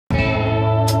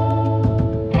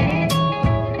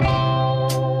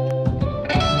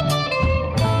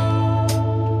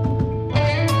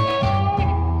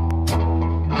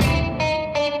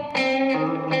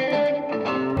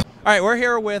All right, we're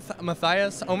here with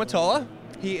Mathias Omotola.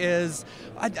 He is,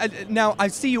 now I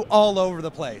see you all over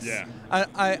the place. Yeah.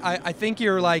 I think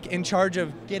you're like in charge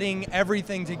of getting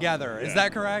everything together. Is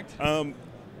that correct?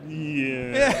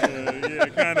 Yeah,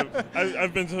 kind of.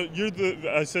 I've been told,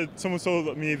 I said, someone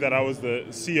told me that I was the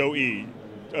COE,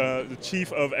 the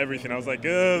chief of everything. I was like,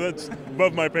 that's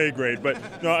above my pay grade.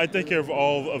 But no, I take care of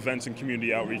all events and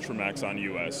community outreach for Maxon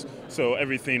US. So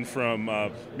everything from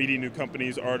meeting new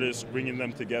companies, artists, bringing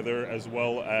them together, as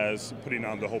well as putting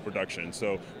on the whole production.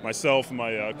 So myself,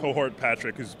 my cohort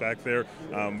Patrick, who's back there,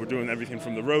 we're doing everything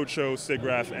from the road show,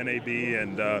 Brograph, NAB,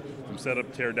 and from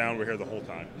setup, tear down. We're here the whole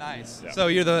time. Nice. Yeah. So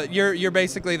you're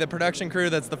basically the production crew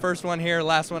that's the first one here,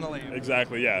 last one to leave.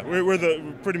 Exactly. Yeah,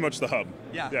 we're pretty much the hub.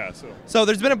 Yeah. Yeah. So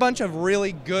there's been a bunch of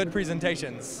really good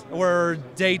presentations. We're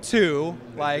day two,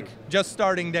 like just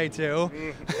starting day two.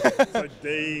 It's like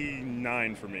day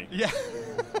 9 for me. Yeah.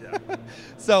 Yeah.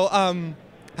 So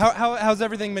how's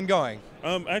everything been going?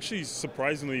 Actually,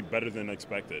 surprisingly better than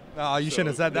expected. Oh, you shouldn't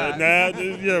have said that.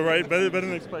 Yeah, right. Better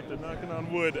than expected. Knocking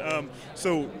on wood.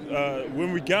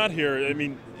 When we got here, I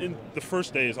mean, the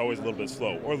first day is always a little bit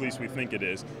slow, or at least we think it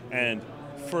is. And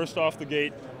first off the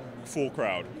gate, full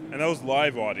crowd, and that was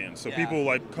live audience. So people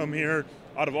like come here.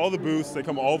 Out of all the booths, they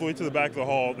come all the way to the back of the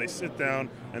hall, they sit down,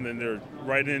 and then they're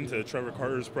right into Trevor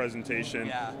Carter's presentation.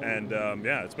 Yeah. And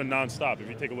it's been nonstop. If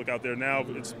you take a look out there now,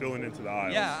 it's spilling into the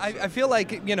aisles. Yeah, I feel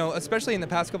like, especially in the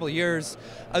past couple of years,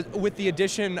 with the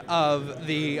addition of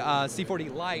the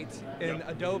C4D Lite in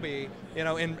Adobe,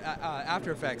 in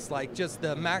After Effects, like just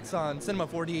the Maxon Cinema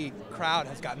 4D crowd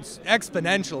has gotten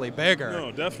exponentially bigger.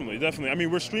 No, definitely. I mean,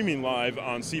 we're streaming live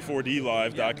on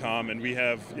c4dlive.com, and we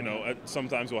have,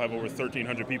 sometimes we'll have over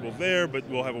 1,300 people there, but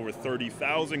we'll have over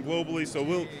 30,000 globally.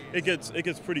 So it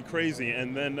gets pretty crazy.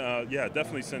 And then,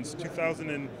 definitely since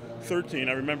 2013,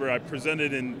 I remember I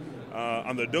presented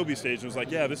on the Adobe stage and was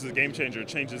like, yeah, this is a game changer. It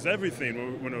changes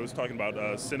everything when I was talking about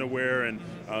Cineware and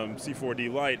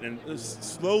C4D Lite. And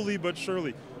slowly but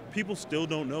surely, people still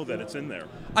don't know that it's in there.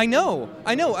 I know.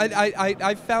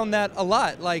 I found that a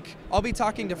lot. Like, I'll be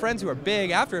talking to friends who are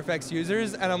big After Effects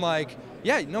users, and I'm like,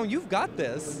 yeah, no, you've got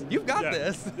this. You've got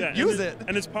this. Yeah, Use it.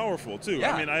 And it's powerful too.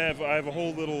 Yeah. I mean, I have a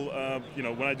whole little,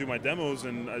 when I do my demos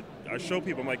and I show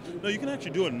people, I'm like, no, you can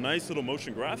actually do a nice little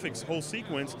motion graphics whole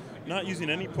sequence, not using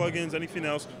any plugins, anything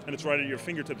else, and it's right at your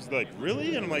fingertips. They're like,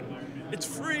 really? And I'm like, it's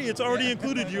free. It's already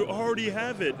included. You already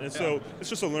have it. And so it's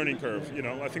just a learning curve.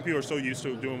 I think people are so used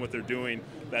to doing what they're doing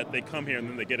that they come here and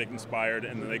then they get inspired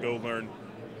and then they go learn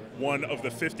one of the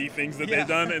 50 things that they've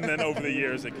done, and then over the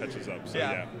years it catches up.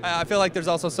 So I feel like there's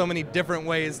also so many different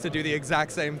ways to do the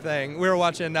exact same thing. We were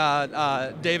watching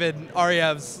David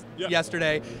Aryev's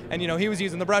yesterday, and he was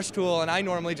using the brush tool, and I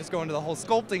normally just go into the whole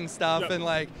sculpting stuff, and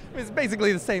it's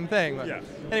basically the same thing. But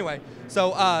anyway,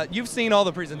 so you've seen all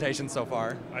the presentations so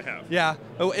far. I have. Yeah.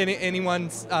 Oh, anyone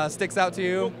sticks out to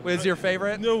you? Is your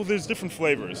favorite? No, there's different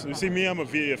flavors. You see, me, I'm a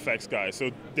VFX guy, so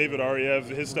David Aryev,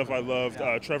 his stuff I loved.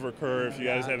 Trevor Kerr, if you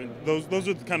guys haven't, those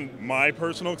are kind of my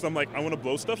personal, because I'm like, I want to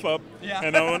blow stuff up,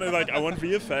 and I want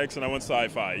VFX and I want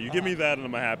sci-fi. You give me that, and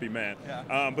I'm a happy man.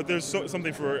 But there's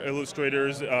something for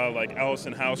illustrators. Like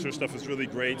Allison House, her stuff is really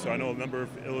great. So I know a number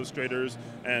of illustrators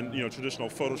and traditional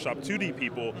Photoshop 2D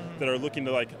people that are looking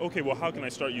to okay, well, how can I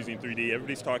start using 3D?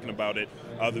 Everybody's talking about it.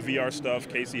 The VR stuff,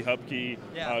 Casey Hupke,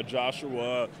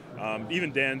 Joshua,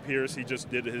 even Dan Pierce, he just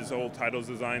did his whole titles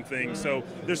design thing. So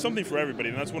there's something for everybody,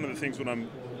 and that's one of the things when I'm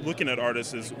looking at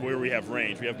artists is where we have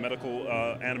range. We have medical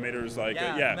animators like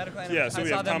medical animators. So we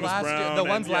have Thomas last Brown. Year. The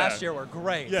ones last year were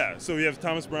great. Yeah, so we have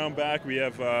Thomas Brown back. We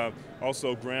have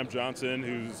also Graham Johnson,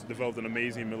 who's developed an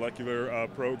amazing molecular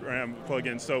program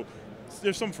plugin. So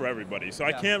there's some for everybody. So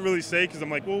I can't really say, because I'm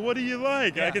like, well, what do you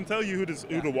like? I can tell you who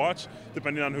to watch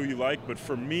depending on who you like. But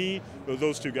for me,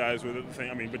 those two guys were the thing.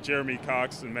 I mean, but Jeremy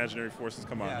Cox and Imaginary Forces,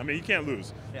 come on. I mean, you can't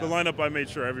lose. The lineup, I made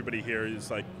sure everybody here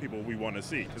is like people we want to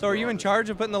see. So are you in charge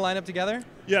of putting the lineup together?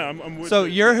 Yeah, I'm with So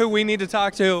you're who we need to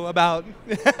talk to about.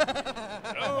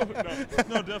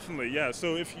 No, definitely, yeah.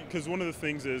 So because one of the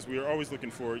things is we are always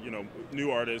looking for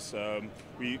new artists.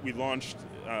 We launched.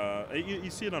 You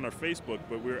see it on our Facebook,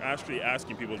 but we're actually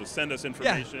asking people to send us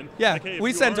information. Yeah, like, hey,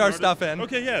 we sent our stuff in.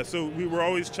 Okay, yeah. So we were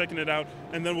always checking it out,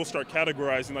 and then we'll start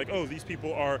categorizing. Like, oh, these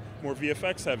people are more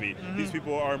VFX heavy. These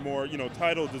people are more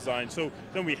title design. So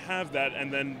then we have that,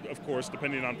 and then of course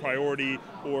depending on priority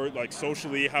or like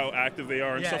socially how active they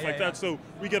are and stuff like that. So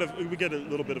we get a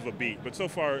little bit of a beat. But so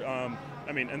far.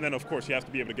 I mean, and then of course you have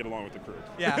to be able to get along with the crew.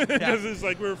 Yeah, because it's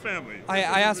like we're a family. I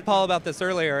asked Paul about this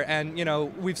earlier, and you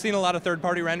know, we've seen a lot of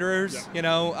third-party renderers. Yeah. You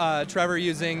know, Trevor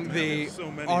using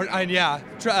so many.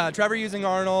 Trevor using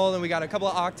Arnold, and we got a couple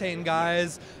of Octane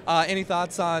guys. Any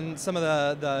thoughts on some of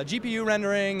the GPU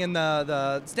rendering and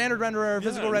the standard renderer,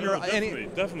 physical renderer? No,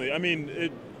 definitely. I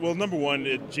mean, well, number one,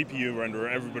 GPU renderer,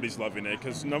 everybody's loving it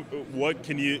because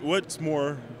what's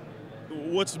more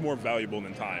valuable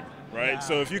than time, right? Yeah.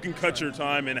 So if you can cut your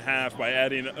time in half by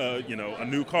adding a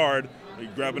new card, you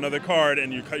grab another card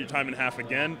and you cut your time in half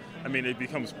again, I mean, it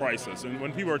becomes priceless. And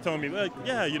when people are telling me like,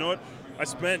 yeah, you know what, I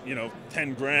spent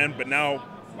 10 grand, but now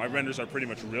my renders are pretty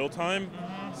much real time.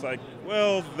 It's like,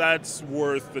 well, that's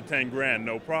worth the 10 grand,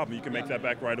 no problem. You can make that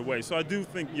back right away. So I do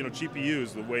think, GPU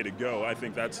is the way to go. I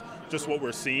think that's just what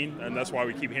we're seeing, and that's why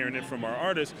we keep hearing it from our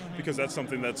artists, because that's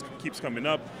something that keeps coming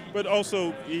up. But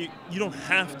also, you don't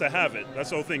have to have it. That's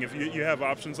the whole thing. If you have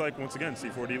options like, once again,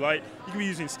 C4D Lite, you can be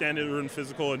using standard and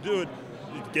physical and do it,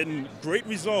 getting great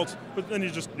results, but then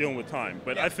you're just dealing with time.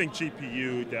 But I think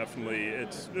GPU definitely,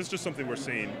 it's just something we're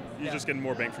seeing. You're just getting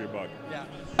more bang for your buck. Yeah.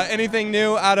 Anything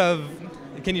new out of,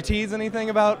 can you tease anything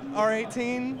about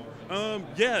R18?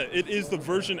 Yeah, it is the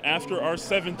version after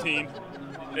R17.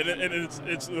 And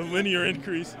it's a linear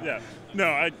increase. Yeah. No,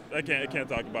 I can't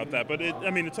talk about that. But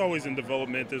it's always in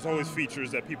development. There's always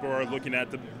features that people are looking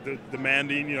at, the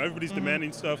demanding. Everybody's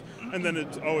demanding stuff, and then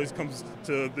it always comes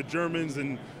to the Germans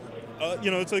and.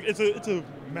 It's a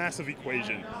massive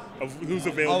equation of who's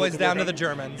available. Always down to the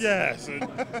Germans. Yes,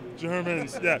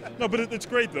 Germans. Yeah. No, but it's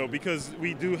great though because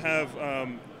we do have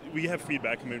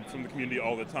feedback coming from the community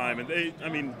all the time,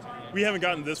 and we haven't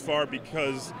gotten this far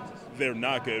because they're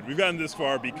not good. We've gotten this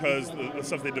far because the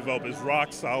stuff they develop is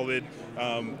rock solid.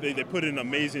 They put in an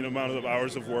amazing amount of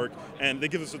hours of work, and they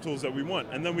give us the tools that we want.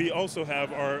 And then we also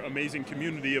have our amazing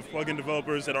community of plugin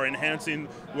developers that are enhancing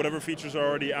whatever features are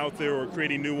already out there or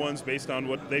creating new ones based on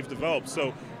what they've developed.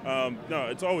 So, no,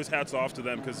 it's always hats off to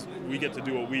them because we get to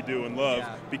do what we do and love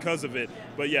because of it.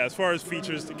 But yeah, as far as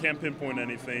features, I can't pinpoint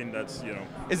anything. That's,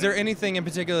 Is there anything in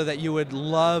particular that you would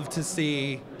love to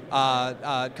see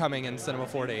coming in Cinema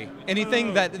 4D?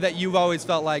 Anything that you've always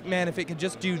felt like, man, if it could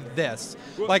just do this.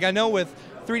 Like I know with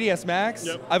 3ds Max,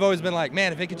 I've always been like,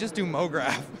 man, if it could just do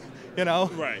MoGraph,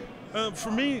 Right.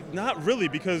 For me, not really,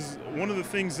 because one of the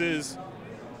things is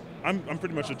I'm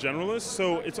pretty much a generalist,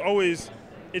 so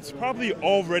it's probably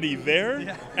already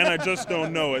there, and I just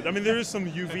don't know it. I mean, there is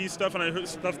some UV stuff, and I heard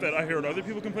stuff that I heard other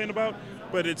people complain about,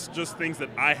 but it's just things that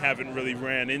I haven't really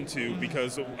ran into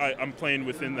because I'm playing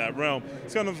within that realm.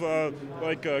 It's kind of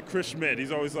like Chris Schmidt.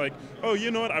 He's always like, oh,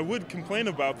 you know what, I would complain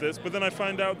about this, but then I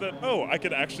find out that, oh, I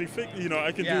could actually fix,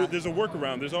 I can do it. There's a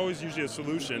workaround. There's always usually a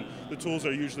solution. The tools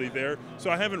are usually there. So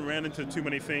I haven't ran into too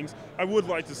many things. I would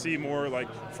like to see more like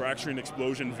fracturing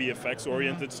explosion,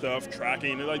 VFX-oriented stuff,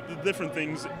 tracking, like the different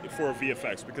things for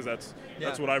VFX, because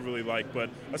that's what I really like. But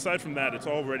aside from that, it's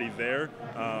already there.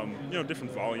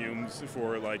 Different volumes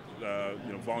for like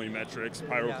volumetrics,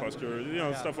 pyro cluster,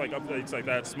 stuff like updates like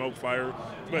that, smoke, fire.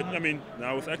 But I mean,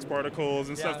 now with X particles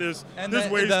and stuff, there's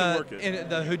ways to work it.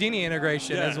 The Houdini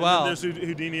integration as well. There's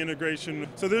Houdini integration.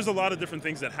 So there's a lot of different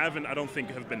things that I don't think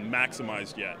have been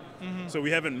maximized yet. So we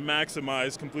haven't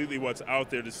maximized completely what's out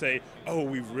there to say, oh,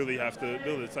 we really have to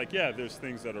build it. It's like, yeah, there's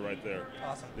things that are right there.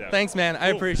 Awesome. Yeah. Thanks, man. I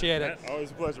appreciate it. Always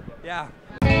a pleasure. Yeah.